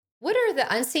What are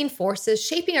the unseen forces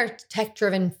shaping our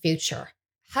tech-driven future?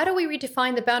 How do we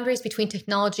redefine the boundaries between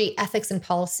technology, ethics, and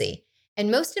policy?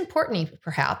 And most importantly,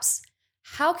 perhaps,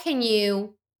 how can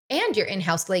you and your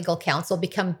in-house legal counsel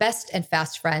become best and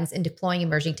fast friends in deploying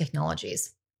emerging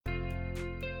technologies?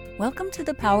 Welcome to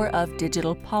the Power of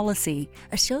Digital Policy,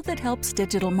 a show that helps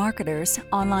digital marketers,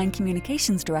 online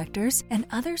communications directors, and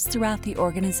others throughout the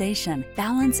organization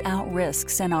balance out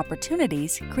risks and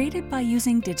opportunities created by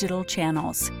using digital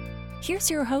channels.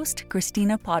 Here's your host,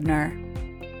 Kristina Podner.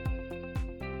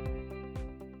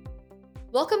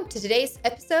 Welcome to today's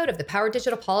episode of the Power of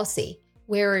Digital Policy.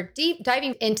 We're deep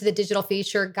diving into the digital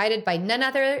future, guided by none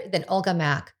other than Olga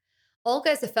Mack. Olga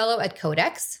is a fellow at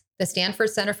Codex, the Stanford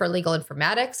Center for Legal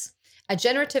Informatics, a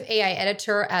generative AI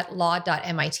editor at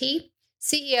law.mit,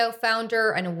 CEO, founder,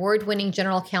 and award-winning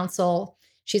general counsel.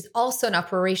 She's also an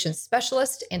operations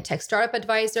specialist and tech startup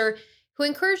advisor who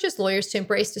encourages lawyers to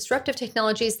embrace disruptive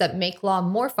technologies that make law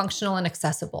more functional and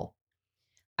accessible.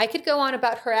 I could go on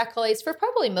about her accolades for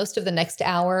probably most of the next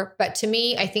hour, but to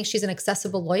me, I think she's an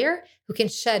accessible lawyer who can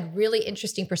shed really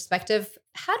interesting perspective.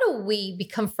 How do we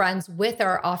become friends with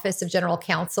our Office of General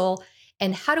Counsel?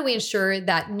 And how do we ensure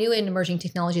that new and emerging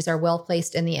technologies are well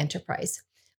placed in the enterprise?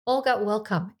 Olga,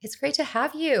 welcome. It's great to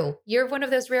have you. You're one of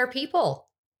those rare people.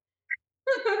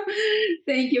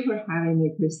 Thank you for having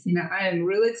me, Kristina. I am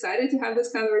really excited to have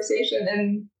this conversation,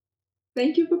 and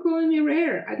thank you for calling me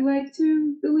rare. I'd like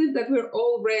to believe that we're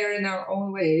all rare in our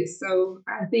own ways, so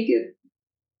I think it's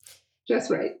just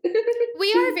right.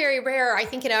 We are very rare, I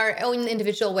think, in our own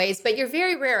individual ways, but you're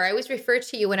very rare. I always refer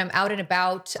to you when I'm out and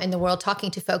about in the world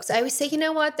talking to folks. I always say, you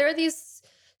know what, there are these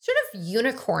sort of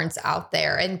unicorns out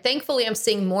there, and thankfully I'm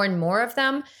seeing more and more of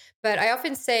them. But I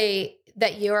often say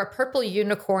that you're a purple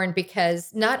unicorn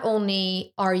because not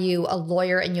only are you a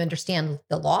lawyer and you understand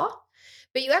the law,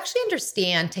 but you actually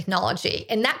understand technology.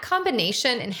 And that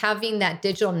combination and having that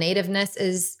digital nativeness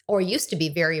is, or used to be,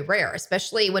 very rare,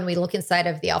 especially when we look inside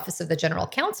of the Office of the General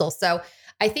Counsel. So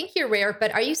I think you're rare,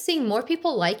 but are you seeing more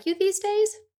people like you these days?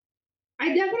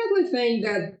 I definitely think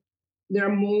that there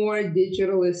are more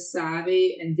digitally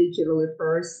savvy and digitally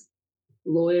first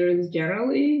lawyers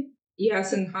generally.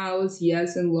 Yes, in house,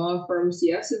 yes, in law firms,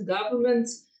 yes, in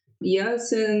governments,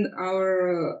 yes, in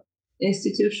our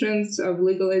institutions of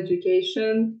legal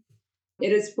education.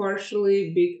 It is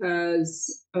partially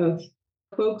because of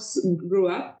folks grew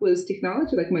up with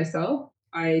technology like myself.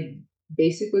 I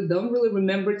basically don't really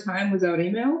remember time without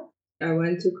email. I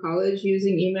went to college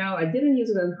using email. I didn't use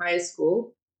it in high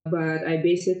school, but I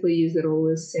basically used it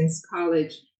always since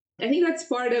college. I think that's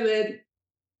part of it.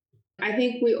 I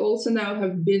think we also now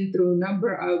have been through a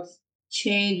number of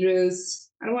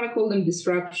changes. I don't want to call them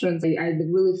disruptions. I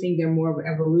really think they're more of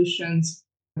evolutions.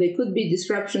 They could be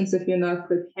disruptions if you're not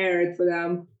prepared for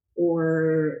them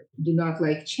or do not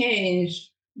like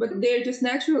change, but they're just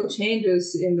natural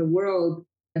changes in the world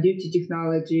due to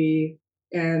technology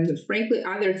and frankly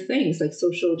other things like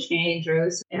social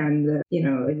changes and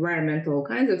environmental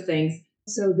kinds of things.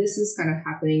 So this is kind of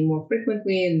happening more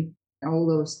frequently in all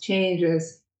those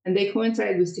changes, and they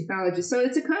coincide with technology. So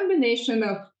it's a combination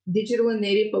of digital and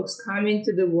native folks coming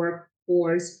to the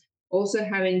workforce, also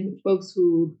having folks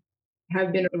who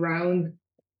have been around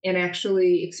and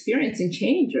actually experiencing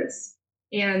changes.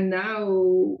 And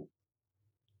now,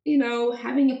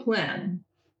 having a plan,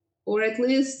 or at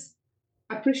least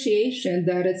appreciation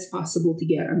that it's possible to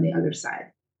get on the other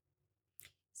side.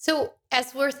 So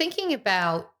as we're thinking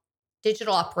about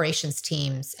digital operations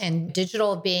teams and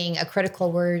digital being a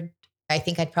critical word, I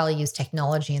think I'd probably use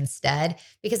technology instead,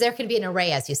 because there can be an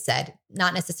array, as you said,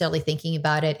 not necessarily thinking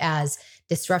about it as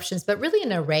disruptions, but really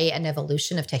an array and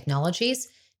evolution of technologies,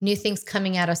 new things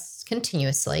coming at us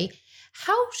continuously.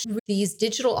 How should these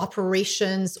digital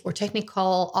operations or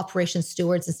technical operations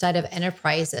stewards inside of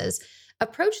enterprises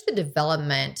approach the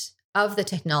development of the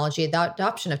technology, the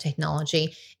adoption of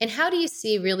technology? And how do you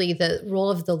see really the role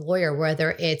of the lawyer,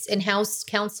 whether it's in-house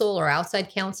counsel or outside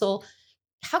counsel?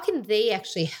 How can they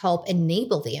actually help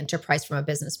enable the enterprise from a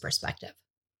business perspective?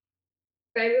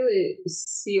 I really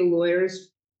see lawyers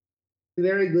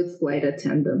very good flight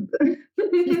attendant.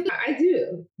 I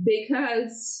do,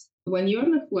 because when you're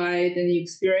on a flight and you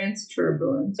experience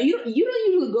turbulence, you don't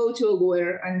usually go to a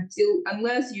lawyer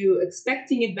unless you're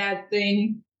expecting a bad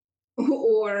thing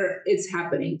or it's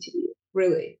happening to you.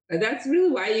 Really, that's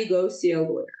really why you go see a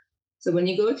lawyer. So when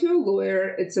you go to a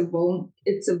lawyer, it's a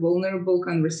vulnerable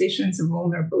conversation, it's a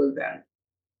vulnerable event.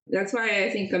 That's why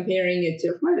I think comparing it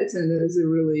to a flight attendant is a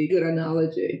really good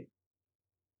analogy.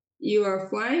 You are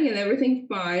flying and everything's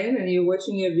fine, and you're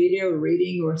watching a video,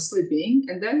 reading, or sleeping,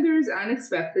 and then there's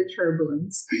unexpected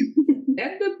turbulence.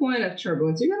 At the point of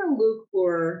turbulence, you're going to look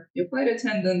for your flight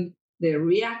attendant, their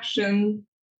reaction.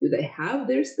 Do they have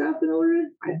their stuff in order?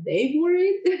 Are they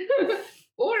worried?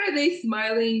 Or are they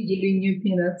smiling, giving you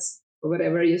peanuts or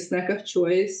whatever, your snack of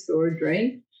choice or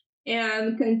drink,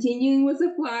 and continuing with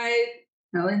the flight,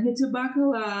 telling you to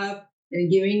buckle up,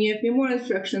 and giving you a few more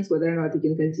instructions whether or not you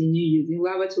can continue using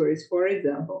lavatories, for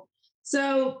example.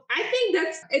 So I think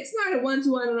it's not a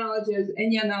one-to-one analogy, as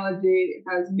any analogy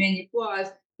has many flaws,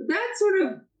 but that sort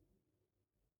of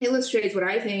illustrates what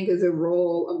I think is a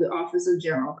role of the Office of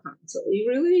General Counsel.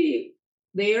 You're really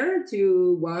there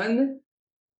to, one,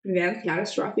 prevent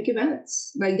catastrophic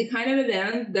events, like the kind of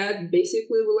event that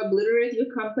basically will obliterate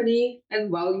your company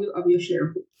and value of your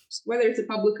shareholders, whether it's a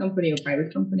public company or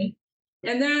private company.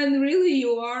 And then really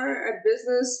you are a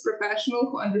business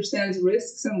professional who understands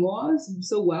risks and laws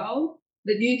so well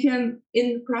that you can,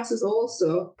 in the process,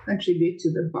 also contribute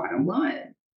to the bottom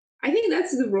line. I think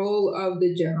that's the role of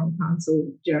the general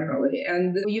counsel generally.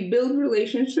 And you build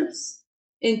relationships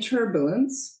in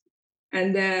turbulence,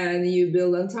 and then you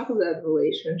build on top of that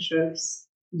relationships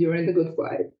during the good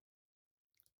flight.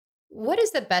 What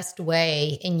is the best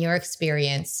way, in your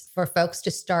experience, for folks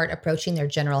to start approaching their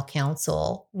general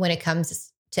counsel when it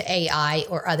comes to AI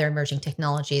or other emerging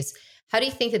technologies? How do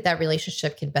you think that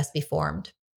relationship can best be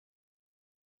formed?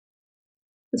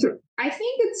 So I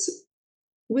think it's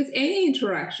with any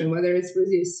interaction, whether it's with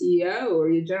your CEO or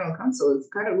your general counsel, it's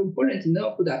kind of important to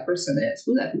know who that person is,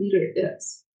 who that leader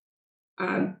is.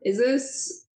 Is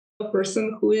this a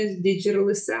person who is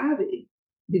digitally savvy?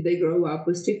 Did they grow up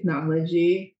with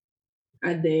technology?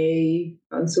 Are they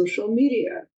on social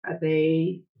media? Are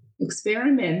they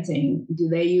experimenting? Do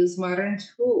they use modern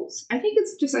tools? I think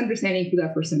it's just understanding who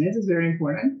that person is very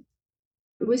important.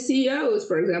 With CEOs,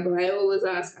 for example, I always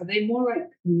ask, are they more like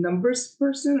numbers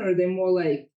person or are they more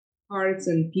like hearts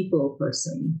and people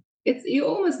person? You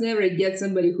almost never get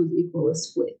somebody who's equal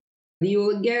split. You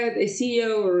will get a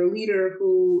CEO or a leader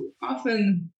who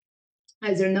often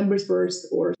has their numbers first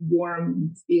or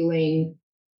warm feeling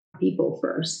people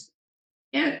first.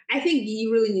 And I think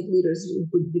you really need leaders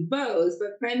who do both,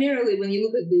 but primarily when you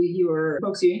look at your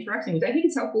folks you're interacting with, I think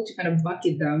it's helpful to kind of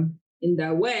bucket them in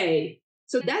that way.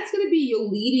 So that's going to be your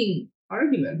leading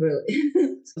argument, really.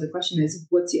 So the question is,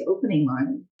 what's your opening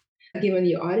line? Given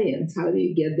your audience, how do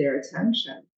you get their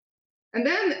attention? And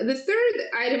then the third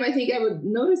item I think I would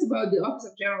notice about the Office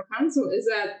of General Counsel is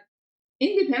that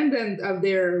independent of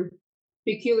their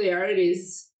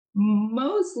peculiarities,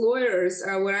 most lawyers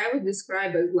are what I would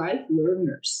describe as life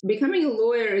learners. Becoming a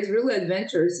lawyer is really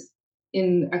adventurous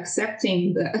in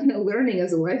accepting the learning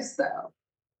as a lifestyle.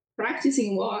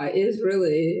 Practicing law is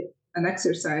really an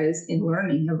exercise in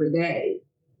learning every day.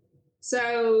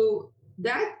 So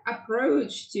that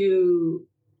approach to,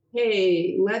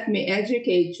 hey, let me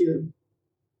educate you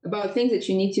about things that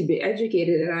you need to be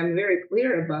educated, and I'm very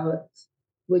clear about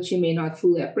what you may not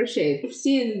fully appreciate. I've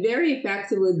seen very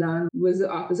effectively done with the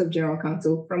Office of General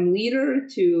Counsel, from leader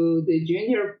to the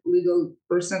junior legal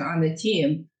person on the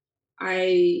team.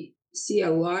 I see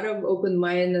a lot of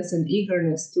open-mindedness and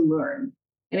eagerness to learn.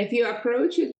 And if you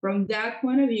approach it from that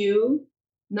point of view,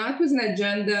 not with an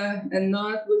agenda and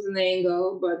not with an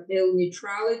angle, but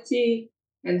neutrality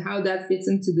and how that fits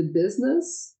into the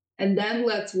business, and then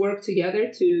let's work together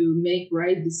to make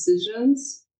right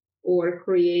decisions or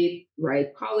create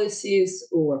right policies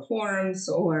or forms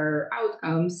or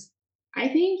outcomes, I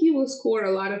think you will score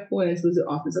a lot of points with the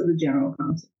Office of the General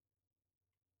Counsel.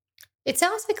 It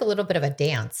sounds like a little bit of a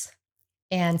dance.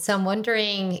 And so I'm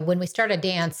wondering, when we start a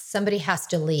dance, somebody has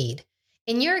to lead.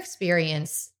 In your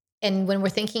experience, and when we're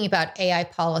thinking about AI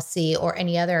policy or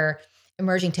any other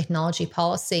emerging technology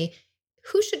policy,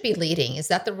 who should be leading? Is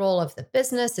that the role of the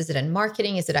business? Is it in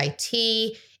marketing? Is it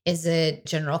IT? Is it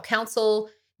general counsel?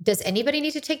 Does anybody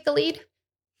need to take the lead?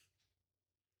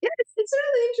 Yeah, it's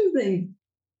really interesting.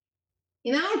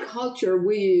 In our culture,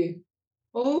 we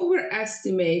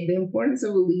overestimate the importance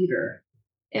of a leader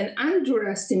and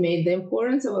underestimate the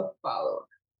importance of a follower.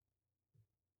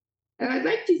 And I'd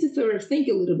like you to sort of think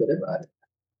a little bit about it.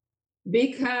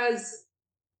 Because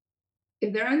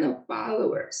if there are no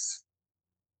followers,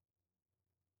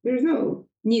 there's no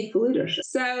need for leadership.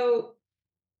 So,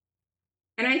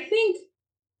 and I think,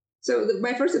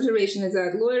 my first observation is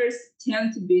that lawyers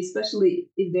tend to be, especially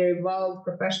if they're evolved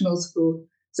professionals who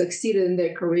succeeded in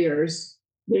their careers,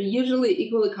 they're usually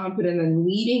equally competent in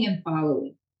leading and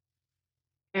following.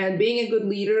 And being a good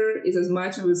leader is as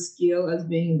much of a skill as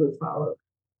being a good follower.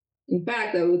 In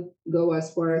fact, I would go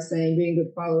as far as saying being a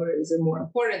good follower is a more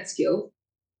important skill.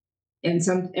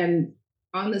 And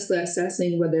honestly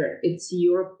assessing whether it's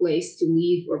your place to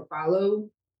lead or follow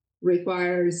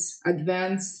requires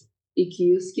advanced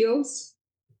EQ skills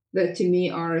that to me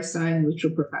are a sign of a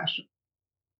true professional.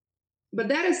 But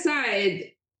that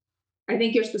aside, I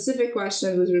think your specific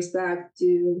question with respect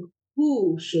to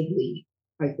who should lead,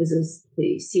 like is this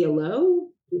the CLO,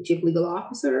 the Chief Legal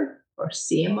Officer, or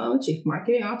CMO, Chief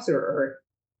Marketing Officer, or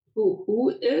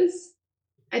who is?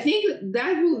 I think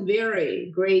that will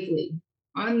vary greatly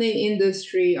on the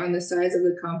industry, on the size of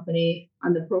the company,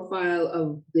 on the profile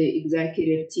of the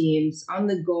executive teams, on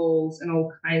the goals, and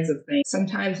all kinds of things.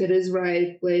 Sometimes it is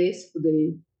right place for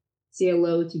the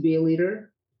CLO to be a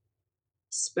leader,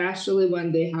 especially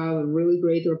when they have a really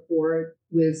great rapport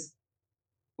with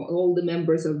all the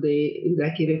members of the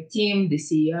executive team, the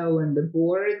CEO, and the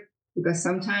board, because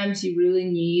sometimes you really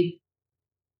need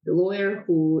the lawyer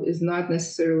who is not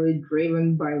necessarily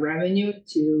driven by revenue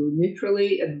to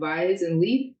neutrally advise and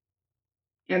lead.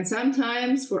 And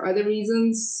sometimes for other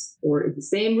reasons or the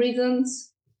same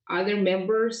reasons, other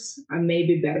members are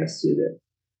maybe better suited.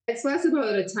 It's less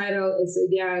about a title. It's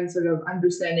again sort of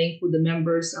understanding who the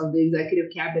members of the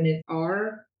executive cabinet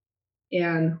are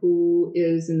and who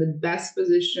is in the best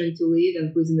position to lead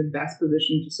and who's in the best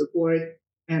position to support.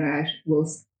 And I will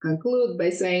conclude by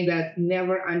saying that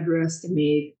never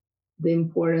underestimate the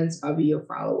importance of your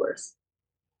followers.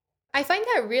 I find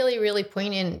that really, really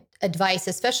poignant advice,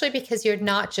 especially because you're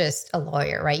not just a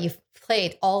lawyer, right? You've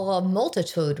played a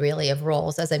multitude really of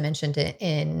roles, as I mentioned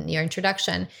in your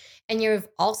introduction, and you've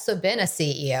also been a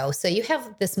CEO. So you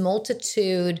have this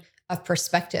multitude of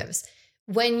perspectives.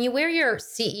 When you wear your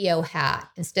CEO hat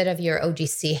instead of your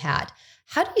OGC hat,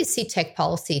 how do you see tech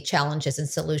policy challenges and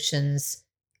solutions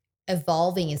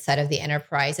evolving inside of the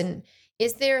enterprise? And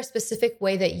is there a specific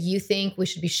way that you think we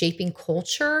should be shaping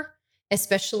culture,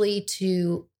 especially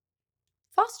to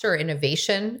foster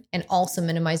innovation and also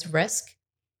minimize risk?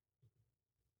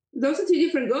 Those are two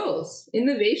different goals.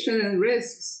 Innovation and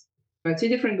risks are two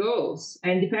different goals.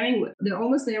 And they're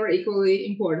almost never equally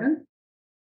important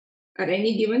at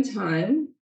any given time.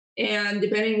 And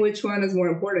depending which one is more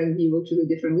important, you will choose a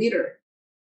different leader.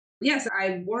 Yes,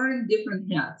 I've worn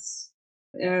different hats.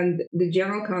 And the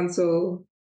general counsel,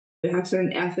 you have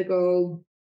certain ethical,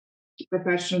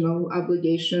 professional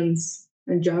obligations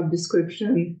and job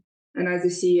description. And as a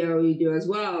CEO, you do as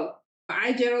well.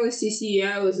 I generally see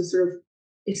CEOs as sort of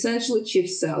essentially chief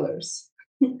sellers.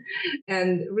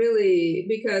 And really,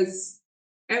 because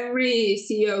every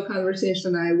CEO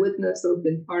conversation I witnessed or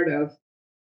been part of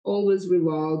always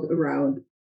revolved around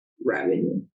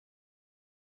revenue.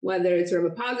 Whether it's sort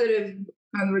of a positive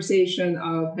conversation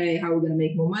of, hey, how are we going to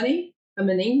make more money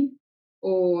coming in,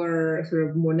 or sort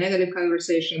of more negative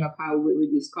conversation of how we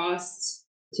reduce costs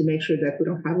to make sure that we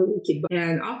don't have a leaky,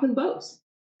 and often both.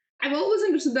 I've always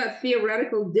understood that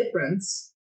theoretical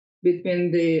difference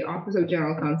between the Office of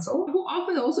General Counsel, who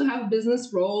often also have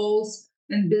business roles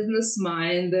and business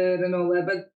minded and all that,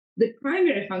 but the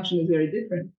primary function is very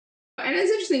different. And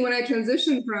it's interesting, when I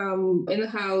transitioned from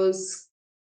in-house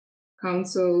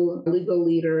counsel legal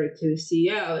leader to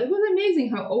CEO, it was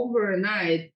amazing how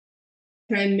overnight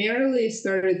primarily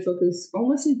started focus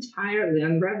almost entirely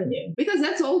on revenue, because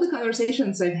that's all the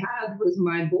conversations I've had with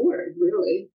my board,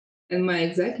 really, and my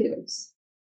executives.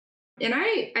 And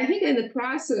I think in the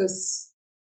process,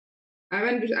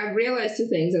 I've realized two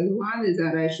things. And one is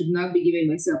that I should not be giving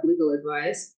myself legal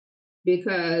advice,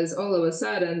 because all of a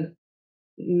sudden,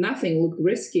 nothing looked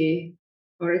risky,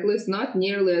 or at least not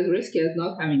nearly as risky as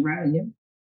not having revenue.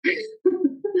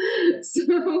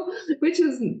 So, which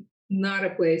is not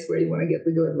a place where you want to get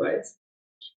legal advice.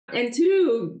 And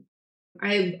two,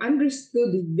 I've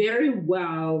understood very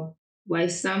well why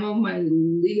some of my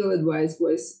legal advice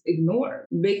was ignored.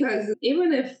 Because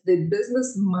even if the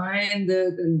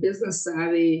business-minded and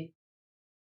business-savvy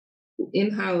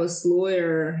in-house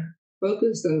lawyer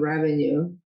focused on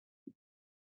revenue,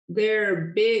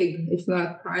 their big, if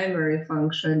not primary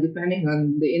function, depending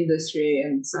on the industry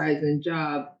and size and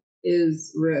job,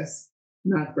 is risk,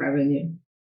 not revenue.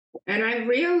 And I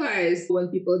realized when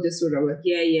people just sort of like,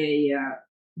 yeah,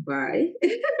 bye.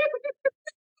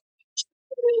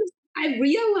 I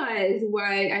realized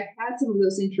why I've had some of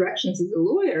those interactions as a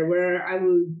lawyer where I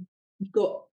would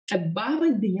go above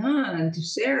and beyond to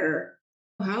share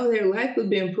how their life would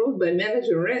be improved by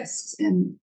managing risks.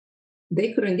 And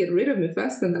they couldn't get rid of me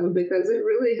fast enough because they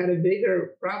really had a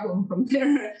bigger problem from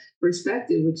their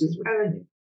perspective, which is revenue.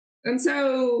 And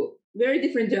so very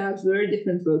different jobs, very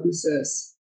different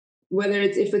focuses. Whether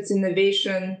if it's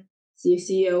innovation,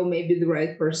 CEO may be the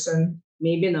right person,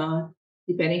 maybe not,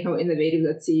 depending how innovative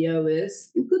that CEO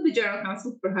is. It could be general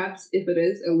counsel, perhaps, if it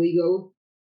is a legal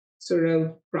sort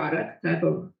of product type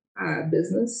of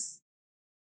business.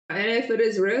 And if it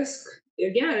is risk,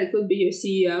 again, it could be your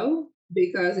CEO,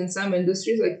 because in some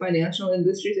industries, like financial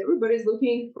industries, everybody's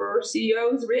looking for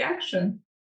CEO's reaction.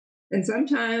 And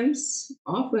sometimes,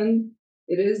 often,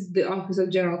 it is the office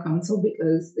of general counsel,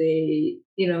 because the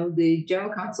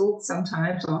general counsel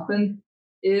sometimes, often,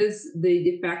 is the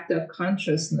de facto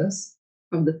consciousness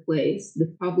of the place,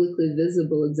 the publicly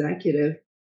visible executive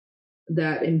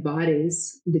that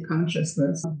embodies the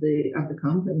consciousness of the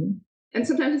company. And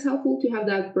sometimes it's helpful to have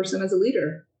that person as a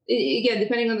leader. Again,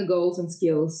 depending on the goals and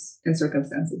skills and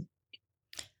circumstances.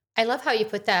 I love how you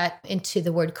put that into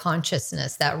the word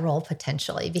consciousness, that role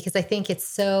potentially, because I think it's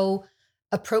so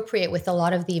appropriate with a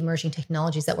lot of the emerging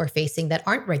technologies that we're facing that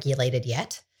aren't regulated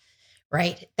yet,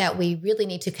 right? That we really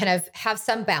need to kind of have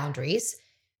some boundaries.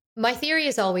 My theory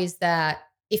is always that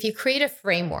if you create a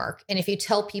framework and if you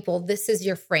tell people this is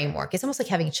your framework, it's almost like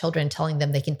having children telling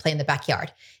them they can play in the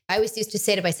backyard. I always used to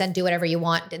say to my son, do whatever you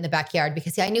want in the backyard,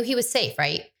 because I knew he was safe,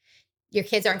 right? Your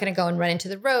kids aren't going to go and run into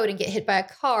the road and get hit by a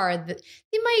car.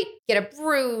 They might get a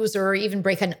bruise or even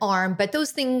break an arm, but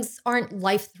those things aren't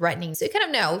life-threatening. So you kind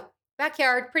of know,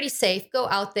 backyard, pretty safe. Go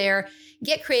out there,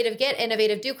 get creative, get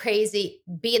innovative, do crazy,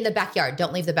 be in the backyard.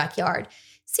 Don't leave the backyard.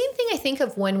 Same thing I think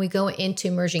of when we go into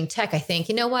emerging tech. I think,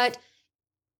 you know what?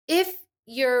 If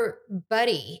your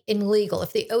buddy in legal,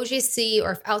 if the OGC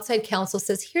or if outside counsel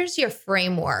says, here's your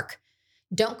framework,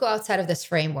 don't go outside of this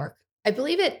framework. I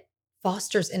believe it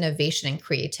fosters innovation and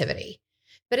creativity.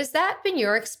 But has that been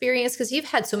your experience? Because you've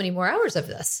had so many more hours of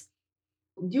this.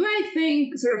 Do I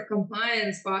think sort of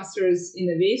compliance fosters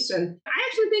innovation? I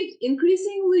actually think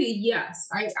increasingly, yes.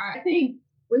 I think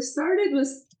we started with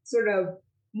sort of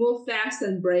move fast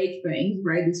and break things,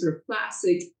 right? This sort of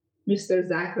classic Mr.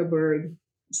 Zuckerberg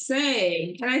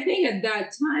saying. And I think at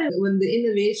that time, when the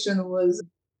innovation was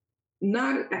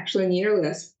not actually nearly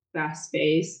as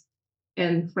fast-paced,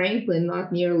 and frankly,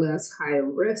 not nearly as high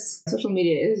risk. Social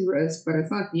media is risk, but it's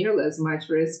not nearly as much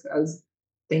risk as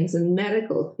things in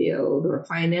medical field or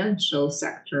financial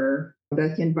sector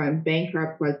that can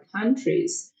bankrupt like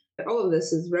countries. All of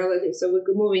this is relative. So we're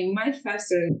moving much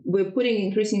faster, and we're putting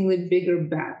increasingly bigger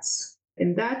bets.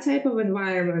 In that type of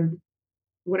environment,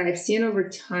 what I've seen over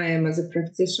time as a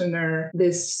practitioner,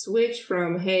 this switch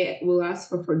from, hey, we'll ask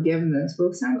for forgiveness.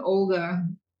 We'll send Olga,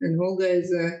 and Olga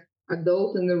is a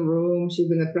adult in the room. She's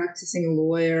been a practicing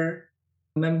lawyer,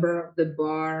 member of the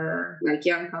bar, like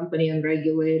young company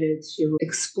unregulated. She will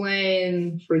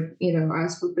explain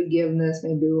ask for forgiveness,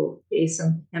 maybe we'll pay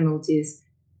some penalties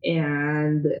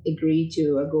and agree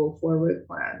to a go forward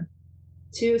plan.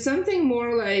 To something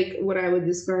more like what I would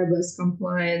describe as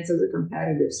compliance as a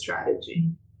competitive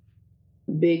strategy.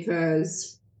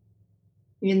 Because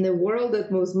in the world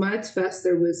that moves much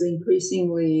faster with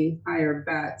increasingly higher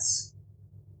bets,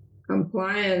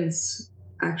 compliance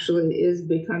actually is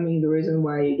becoming the reason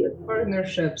why you get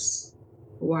partnerships,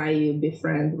 why you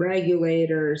befriend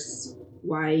regulators,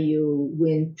 why you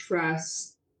win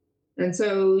trust. And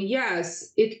so,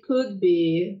 yes, it could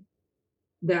be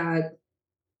that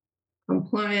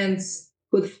compliance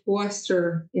could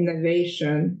foster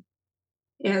innovation.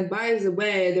 And by the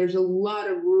way, there's a lot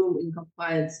of room in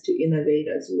compliance to innovate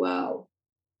as well.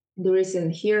 The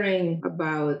recent hearing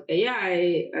about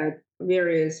AI at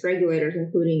various regulators,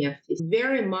 including FTC,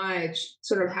 very much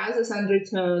sort of has this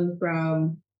undertone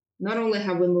from not only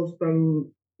have we moved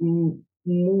from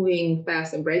moving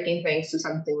fast and breaking things to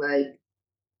something like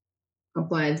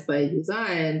compliance by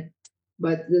design,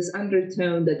 but this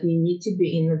undertone that you need to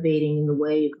be innovating in the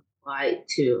way you comply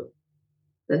to.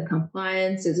 That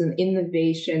compliance is an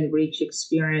innovation-rich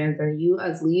experience, and you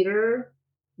as leader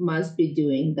must be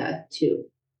doing that too.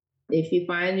 If you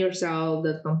find yourself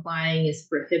that complying is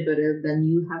prohibitive, then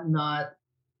you have not,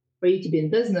 for you to be in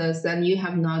business, then you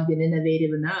have not been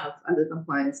innovative enough as a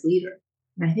compliance leader.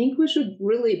 And I think we should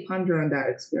really ponder on that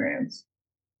experience.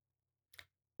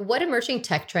 What emerging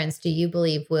tech trends do you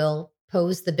believe will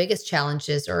pose the biggest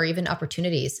challenges or even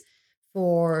opportunities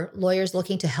for lawyers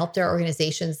looking to help their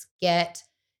organizations get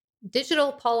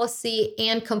digital policy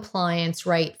and compliance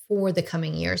right for the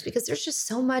coming years? Because there's just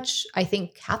so much, I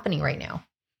think, happening right now.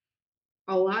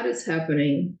 A lot is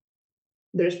happening.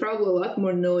 There's probably a lot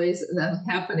more noise than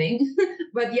happening,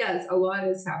 but yes, a lot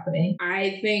is happening.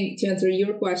 I think to answer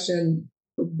your question,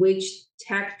 which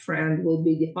tech trend will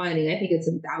be defining, I think it's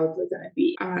undoubtedly going to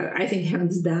be, I think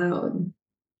hands down,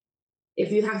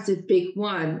 if you have to pick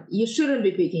one, you shouldn't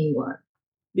be picking one.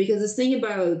 Because the thing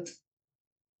about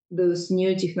those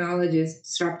new technologies,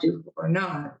 disruptive or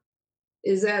not,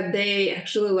 is that they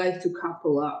actually like to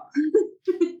couple up.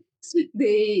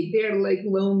 They're like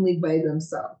lonely by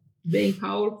themselves. Being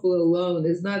powerful alone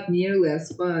is not nearly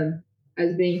as fun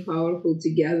as being powerful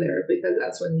together, because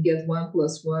that's when you get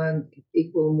 1+1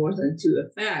 equal more than 2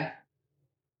 effect.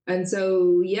 And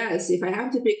so, yes, if I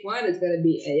have to pick one, it's going to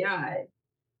be AI.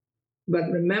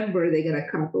 But remember, they're going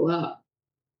to couple up.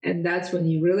 And that's when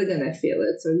you're really going to feel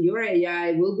it. So your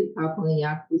AI will be coupling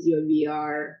up with your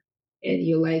VR and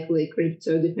your likely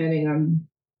crypto, depending on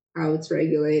how it's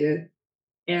regulated,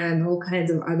 and all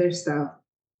kinds of other stuff.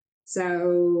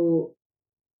 So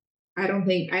I don't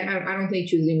think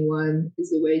choosing one is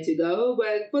the way to go.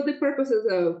 But for the purposes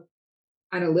of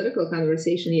analytical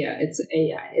conversation, yeah, it's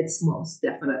AI. It's most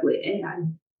definitely AI.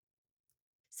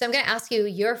 So I'm going to ask you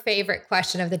your favorite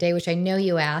question of the day, which I know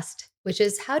you asked, which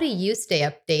is, how do you stay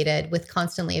updated with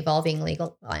constantly evolving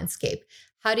legal landscape?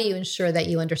 How do you ensure that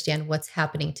you understand what's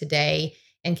happening today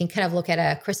and can kind of look at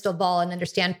a crystal ball and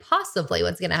understand possibly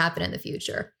what's going to happen in the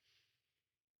future?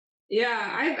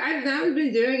 Yeah, I've now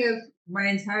been doing it my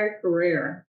entire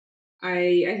career.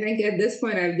 I think at this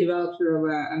point I've developed sort of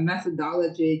a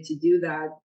methodology to do that.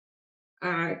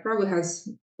 It probably has,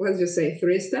 let's just say,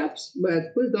 3 steps,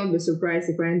 but please don't be surprised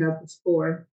if I end up with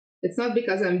 4. It's not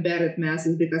because I'm bad at math,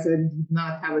 it's because I do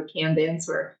not have a canned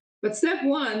answer. But step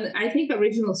 1, I think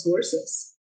original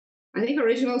sources. I think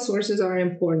original sources are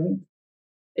important,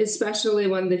 especially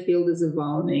when the field is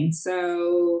evolving.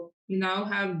 So you now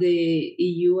have the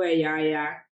EU AI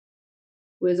Act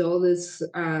with all this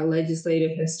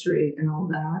legislative history and all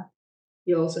that.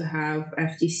 You also have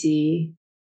FTC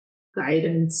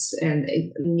guidance and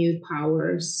new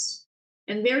powers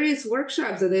and various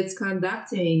workshops that it's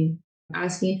conducting,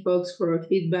 asking folks for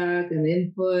feedback and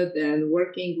input and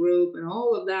working group and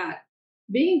all of that.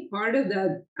 Being part of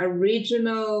that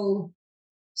original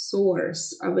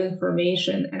source of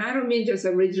information. And I don't mean just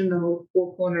original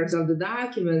 4 corners of the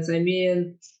documents. I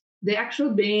mean the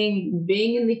actual being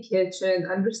in the kitchen,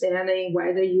 understanding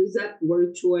why they use that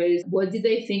word choice. What did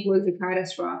they think was a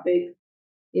catastrophic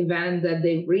event that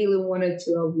they really wanted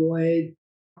to avoid?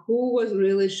 Who was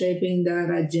really shaping that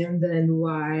agenda and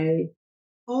why?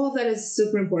 All of that is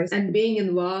super important. And being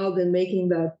involved in making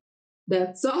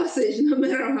that sausage, no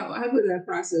matter how ugly that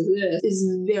process is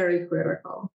very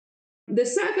critical. The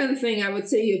second thing, I would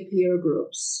say, your peer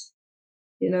groups.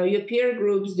 Your peer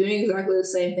groups doing exactly the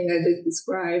same thing I just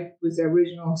described with the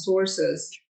original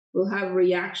sources will have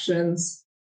reactions,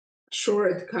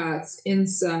 shortcuts,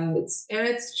 insights. And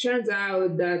it turns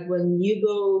out that when you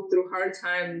go through hard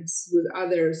times with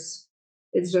others,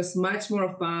 it's just much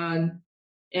more fun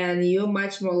and you're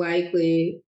much more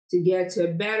likely to get to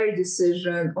a better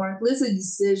decision, or at least a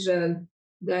decision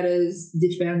that is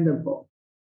defendable.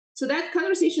 So that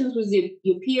conversations with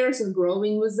your peers and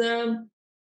growing with them,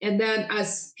 and then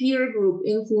as peer group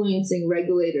influencing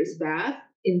regulators back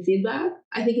in feedback,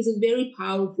 I think is a very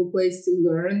powerful place to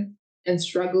learn and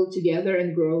struggle together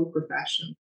and grow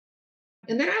professionally.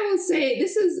 And then I will say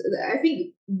I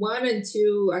think 1 and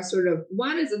 2 are sort of,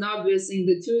 1 is an obvious thing,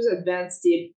 the 2 is advanced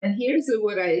tip. And here's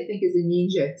what I think is a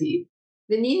ninja tip.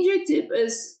 The ninja tip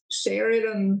is share it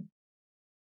on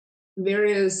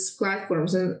various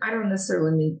platforms. And I don't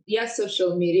necessarily mean, yes,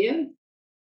 social media,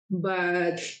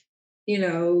 but,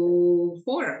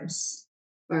 forums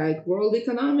like World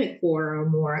Economic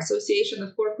Forum or Association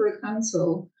of Corporate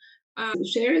Counsel.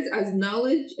 Share it as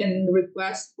knowledge and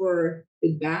request for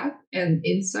feedback and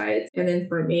insights and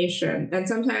information. And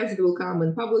sometimes it will come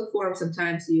in public forum,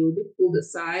 sometimes you be pulled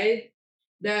aside.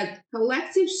 That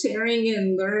collective sharing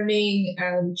and learning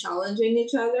and challenging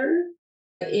each other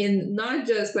in not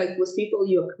just like with people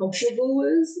you're comfortable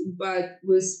with, but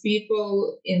with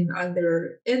people in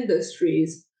other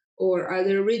industries or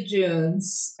other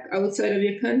regions outside of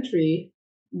your country,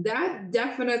 that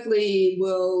definitely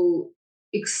will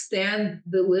extend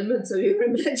the limits of your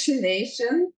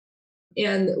imagination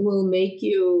and will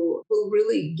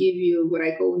really give you what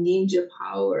I call ninja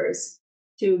powers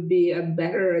to be a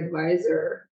better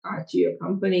advisor to your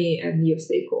company and your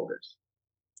stakeholders.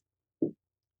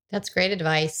 That's great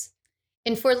advice.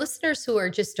 And for listeners who are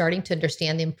just starting to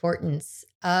understand the importance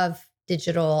of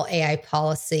digital AI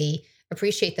policy,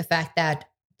 appreciate the fact that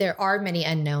there are many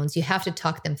unknowns. You have to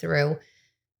talk them through.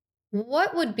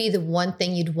 What would be the one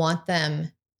thing you'd want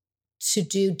them to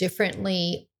do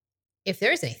differently, if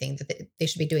there's anything that they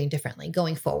should be doing differently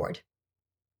going forward?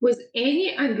 With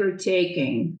any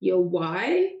undertaking, your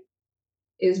why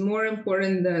is more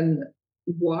important than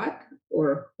what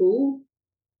or who,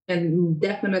 and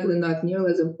definitely not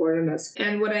nearly as important as.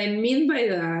 And what I mean by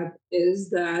that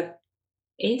is that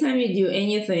anytime you do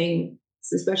anything,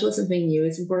 especially something new,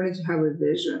 it's important to have a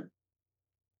vision.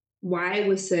 Why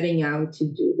we're setting out to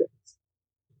do this?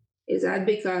 Is that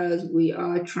because we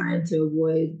are trying to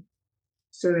avoid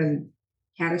certain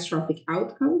catastrophic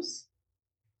outcomes?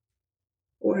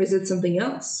 Or is it something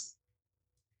else?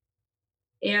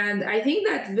 And I think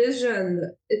that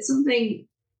vision, it's something,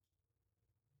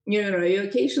 you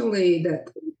occasionally,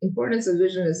 that importance of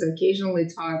vision is occasionally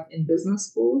taught in business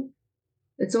school.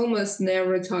 It's almost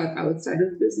never taught outside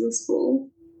of business school.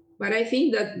 But I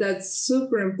think that that's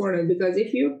super important, because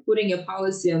if you're putting a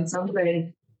policy on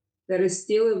something that is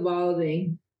still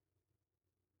evolving,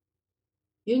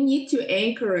 you need to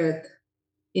anchor it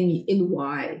in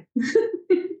why.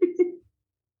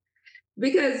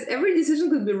 Because every decision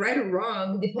could be right or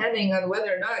wrong depending on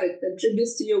whether or not it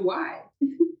contributes to your why.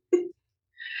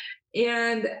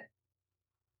 And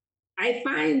I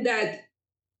find that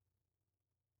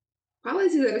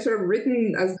policies that are sort of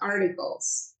written as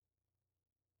articles,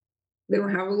 they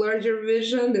don't have a larger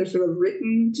vision, they're sort of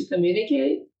written to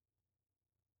communicate.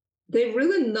 They're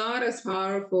really not as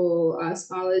powerful as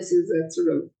policies that sort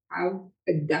of have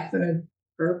a definite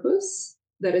purpose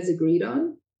that is agreed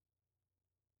on.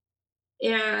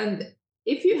 And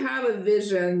if you have a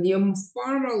vision, you're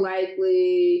far more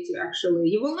likely to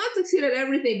you will not succeed at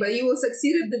everything, but you will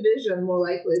succeed at the vision more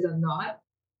likely than not.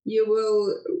 You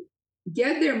will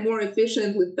get there more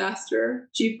efficiently, faster,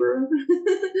 cheaper,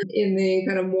 in the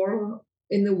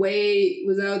way,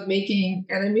 without making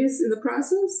enemies in the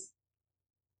process.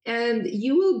 And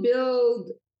you will build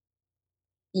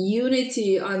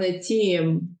unity on a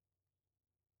team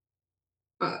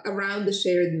around the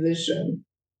shared vision.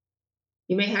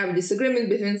 You may have disagreement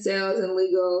between sales and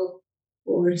legal,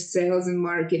 or sales and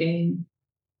marketing,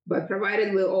 but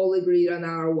provided we all agreed on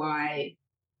our why,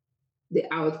 the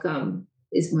outcome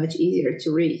is much easier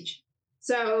to reach.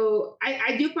 So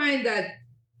I do find that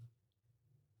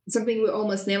something we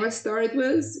almost never start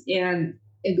with and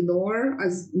ignore,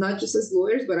 as not just as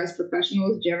lawyers, but as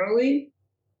professionals generally.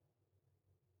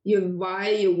 Your why,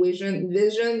 your vision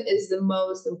is the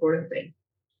most important thing.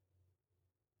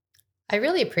 I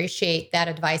really appreciate that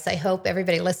advice. I hope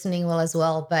everybody listening will as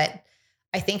well. But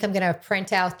I think I'm going to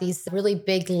print out these really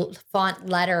big font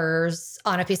letters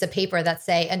on a piece of paper that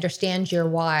say, understand your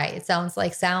why. It sounds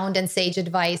like sound and sage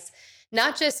advice,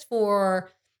 not just for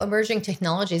emerging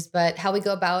technologies, but how we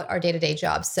go about our day-to-day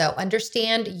jobs. So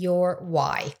understand your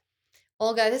why.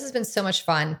 Olga, this has been so much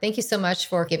fun. Thank you so much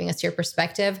for giving us your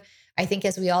perspective. I think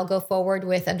as we all go forward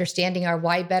with understanding our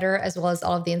why better, as well as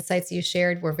all of the insights you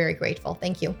shared, we're very grateful.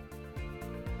 Thank you.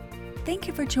 Thank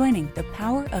you for joining the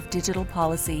Power of Digital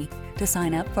Policy. To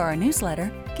sign up for our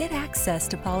newsletter, get access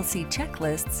to policy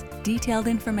checklists, detailed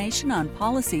information on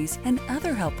policies, and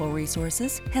other helpful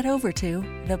resources, head over to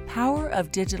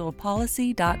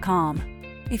thepowerofdigitalpolicy.com.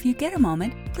 If you get a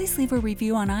moment, please leave a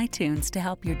review on iTunes to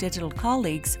help your digital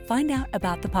colleagues find out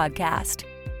about the podcast.